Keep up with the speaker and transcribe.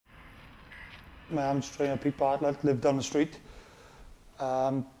my amateur trainer, Pete Bartlett, lived down the street.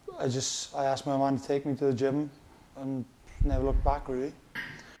 I asked my man to take me to the gym and never looked back really.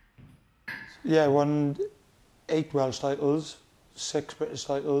 Yeah, I won 8 Welsh titles, 6 British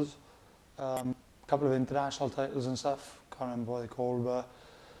titles, a couple of international titles and stuff. Can't remember what they're called, but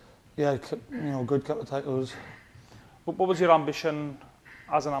yeah, good couple of titles. What was your ambition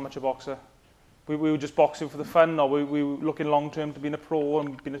as an amateur boxer? We were just boxing for the fun, or were we looking long term to being a pro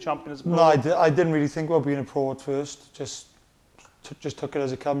and being a champion as a pro? No, I didn't really think about being a pro at first. Just took it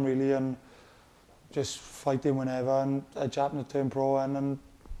as it come really, and just fighting whenever. And I happened to turn pro,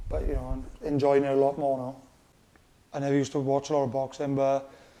 but I'm enjoying it a lot more now. I never used to watch a lot of boxing, but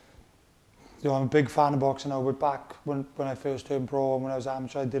I'm a big fan of boxing now. But back when I first turned pro and when I was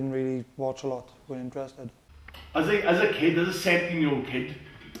amateur, I didn't really watch a lot. Wasn't interested. As a kid, as a 17-year-old kid,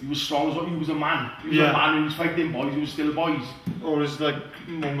 he was strong as well. He was a man. He was a man who was fighting boys. He was still boys. Or was like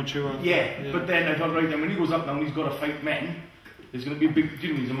more mature. Yeah, but then I thought, right then, when he goes up now and he's got to fight men, there's going to be a big,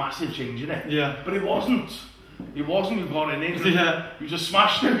 there's a massive change in it. Yeah. But it wasn't. It wasn't. We got in it. Yeah. You just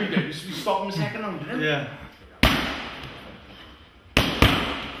smashed every day. You stopped him a second round, didn't you? Yeah.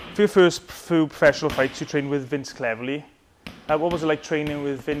 For your first few professional fights, you trained with Vince Cleverly. What was it like training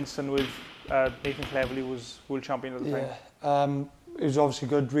with Vince and with Nathan Cleverly, was world champion at the time? Yeah, it was obviously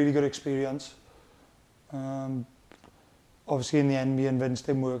good, really good experience. Obviously in the end, me and Vince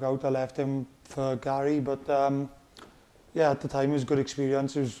didn't work out. I left him for Gary, but yeah, at the time it was a good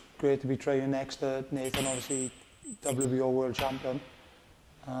experience. It was great to be training next to Nathan, obviously WBO world champion.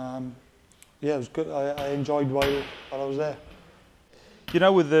 Yeah, it was good. I enjoyed while I was there. You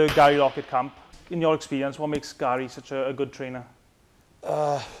know, with the Gary Lockett camp, in your experience, what makes Gary such a good trainer?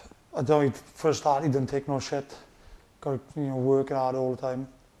 I don't know, for a start, he didn't take no shit. Got working hard all the time.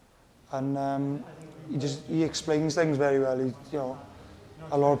 And he explains things very well.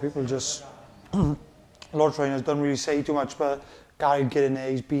 A lot of people just, a lot of trainers don't really say too much, but Gary'd get in there,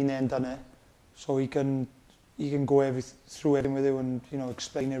 he's been there and done it. So he can go through everything with you and,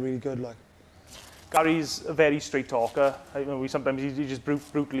 explain it really good, like. Gary's a very straight talker. Sometimes he's just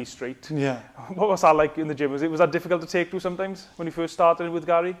brutally straight. Yeah. What was that like in the gym? Was that difficult to take to sometimes when you first started with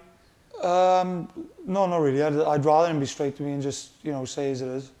Gary? No, not really. I'd rather him be straight to me and just, say as it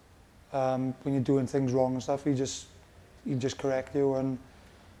is. When you're doing things wrong and stuff, he'd just correct you, and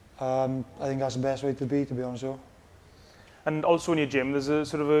I think that's the best way to be honest with you. And also in your gym, there's a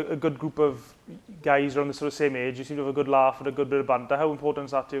sort of a good group of guys around the sort of same age. You seem to have a good laugh and a good bit of banter. How important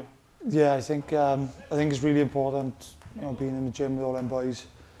is that to you? Yeah, I think it's really important, being in the gym with all them boys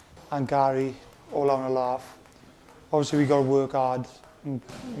and Gary, all having a laugh. Obviously, we got to work hard, and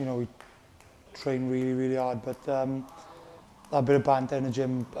we train really, really hard. But that bit of banter in the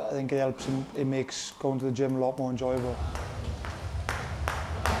gym, I think it helps. It makes going to the gym a lot more enjoyable.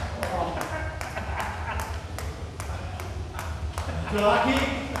 You're lucky.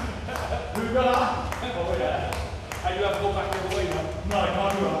 Who got that? Oh yeah. I do have to go back the other way now. No, I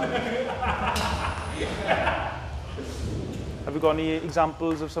can't do that. Have you got any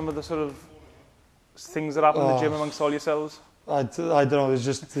examples of some of the sort of things that happen in the gym amongst all yourselves? I don't know,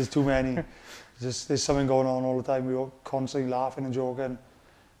 there's too many. There's something going on all the time. We were constantly laughing and joking,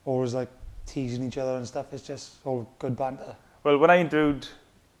 always like teasing each other and stuff. It's just all good banter. Well, when I interviewed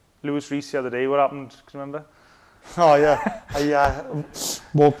Lewis Reese the other day, what happened? Can you remember? Oh yeah, I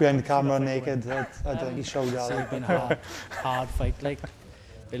walked behind the camera naked. I don't think he showed that. So it's been a hard fight, like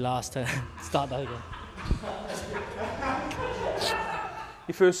the last start that again.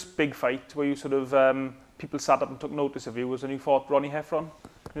 Your first big fight where you sort of people sat up and took notice of you was when you fought Ronnie Heffron.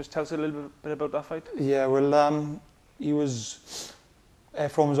 Can you just tell us a little bit about that fight? Yeah, well,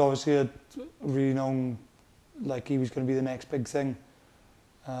 Heffron was obviously a really known, like he was going to be the next big thing.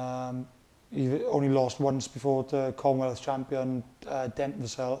 He only lost once before to Commonwealth champion Dent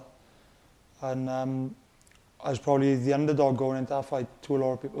Vassell, and I was probably the underdog going into that fight to a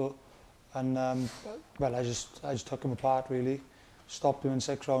lot of people, and well, I just took him apart really, stopped him in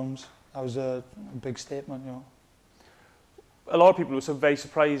 6 rounds. That was a big statement, A lot of people were very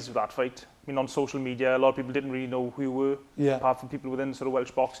surprised with that fight. I mean, on social media, a lot of people didn't really know who you were, apart from people within the sort of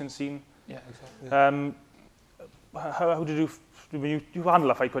Welsh boxing scene. Yeah, exactly. How did you handled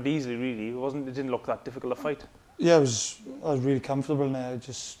that fight quite easily, really? It didn't look that difficult a fight. Yeah, I was really comfortable in there.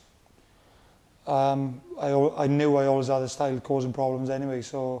 I knew I always had a style causing problems anyway,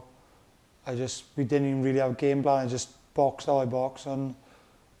 so we didn't even really have a game plan. I just boxed how I boxed, and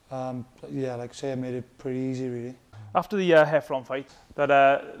yeah, like I say, I made it pretty easy, really. After the Heffron fight, that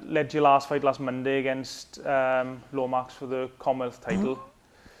led to your last fight last Monday against Lomax for the Commonwealth title.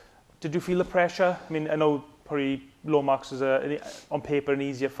 Did you feel the pressure? I mean, I know probably Lomax is on paper an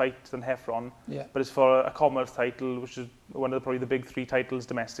easier fight than Heffron, Yeah. but it's for a Commonwealth title, which is one of probably the big 3 titles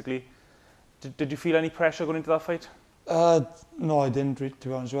domestically. Did you feel any pressure going into that fight? No, I didn't, to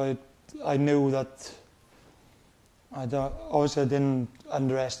be honest with you. I knew that, obviously I didn't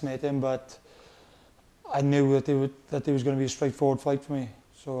underestimate him, but I knew that it was going to be a straightforward fight for me.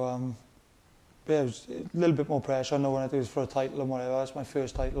 So yeah, it was a little bit more pressure knowing that it was for a title and whatever. It's my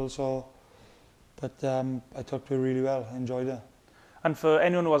first title, so but I took to it really well. I enjoyed it. And for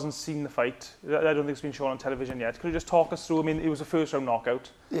anyone who hasn't seen the fight, I don't think it's been shown on television yet. Could you just talk us through? I mean, it was a first round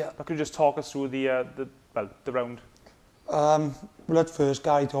knockout. Yeah. But could you just talk us through the round? Well, at first,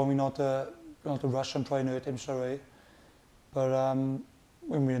 Gary told me not to rush and try and hurt him straight away. But when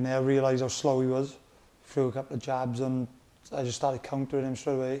we were in there, I realised how slow he was. Threw a couple of jabs and I just started countering him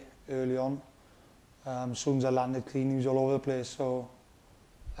straight away early on. As soon as I landed clean, he was all over the place. So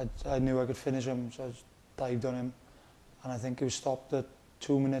I knew I could finish him, so I just dived on him. And I think it was stopped at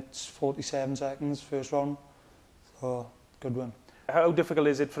 2 minutes 47 seconds, first round. So, good win. How difficult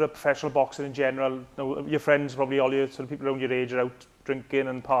is it for a professional boxer in general? You know, your friends, probably all your sort of people around your age, are out drinking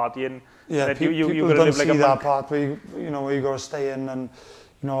and partying. Yeah, people don't see that part where where you got to stay in and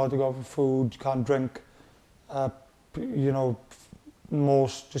you know how to go for food, you can't drink.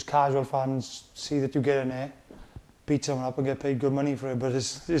 Most just casual fans see that you get in there, beat someone up and get paid good money for it, but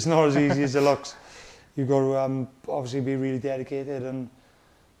it's not as easy as it looks. You've got to obviously be really dedicated and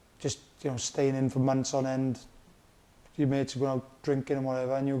just staying in for months on end. Your mates are going out drinking and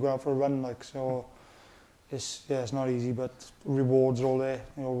whatever, and you're going out for a run, like, so it's not easy, but rewards are all there,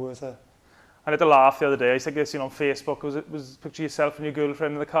 worth it. And at the laugh the other day, I think I seen on Facebook, was picture yourself and your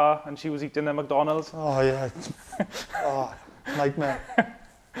girlfriend in the car, and she was eating at McDonald's. Oh yeah, nightmare.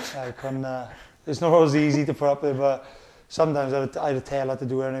 It's not always easy to put up with, but sometimes I had to tell her to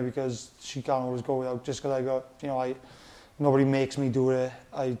do it because she can't always go without. Just because nobody makes me do it.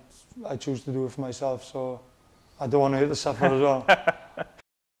 I choose to do it for myself, so I don't want her to suffer as well.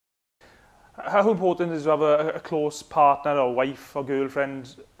 How important is to have a close partner or wife or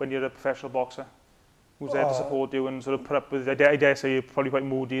girlfriend when you're a professional boxer? Who's there to support you and sort of put up with, I dare say you're probably quite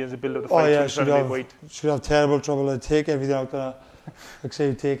moody as a build of the fight. Oh yeah, she'd have terrible trouble. I'd take everything out on her. Like say,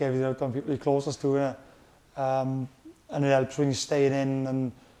 you take everything out on people you're closest to her. And it helps when you're staying in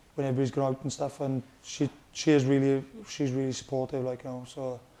and when everybody's going out and stuff. And she's really supportive,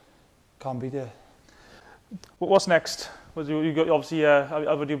 so can't beat her. What's next? You got obviously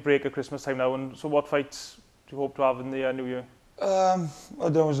a break at Christmas time now, and so what fights do you hope to have in the new year?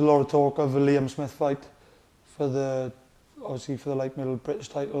 There was a lot of talk of a Liam Smith fight for the light middle British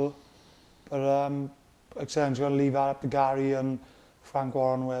title, but like I said, I'm just going to leave that up to Gary and Frank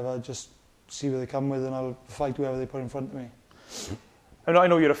Warren, whoever, just see what they come with, and I'll fight whoever they put in front of me. I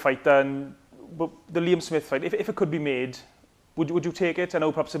know you're a fighter, but the Liam Smith fight, if it could be made, would you take it? I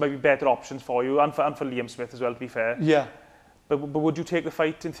know perhaps there might be better options for you and for Liam Smith as well, to be fair. Yeah. But would you take the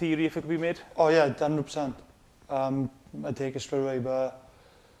fight in theory if it could be made? Oh yeah, 100%. I'd take it straight away, but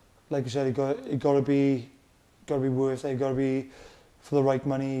like you said, it got to be worth it. It got to be for the right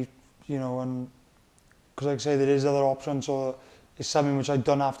money, and because like I say, there is other options, so it's something which I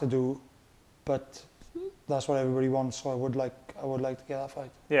don't have to do, but that's what everybody wants. So I would like to get that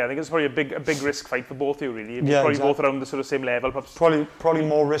fight. Yeah, I think it's probably a big risk fight for both of you, really. Yeah, probably exactly. Both around the sort of same level, perhaps. Probably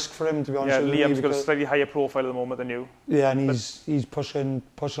more risk for him, to be honest. Yeah, Liam's got a slightly higher profile at the moment than you. Yeah, and he's pushing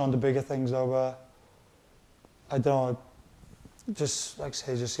on to bigger things now, but I don't know. Just like I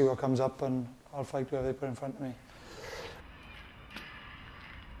say, just see what comes up, and I'll fight whoever they put in front of me.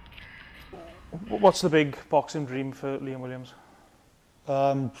 What's the big boxing dream for Liam Williams?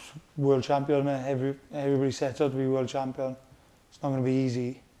 World champion. Everybody sets out to be world champion. It's not going to be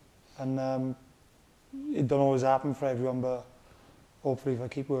easy, and it don't always happen for everyone. But hopefully, if I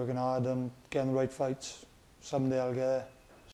keep working hard and getting the right fights, someday I'll get there.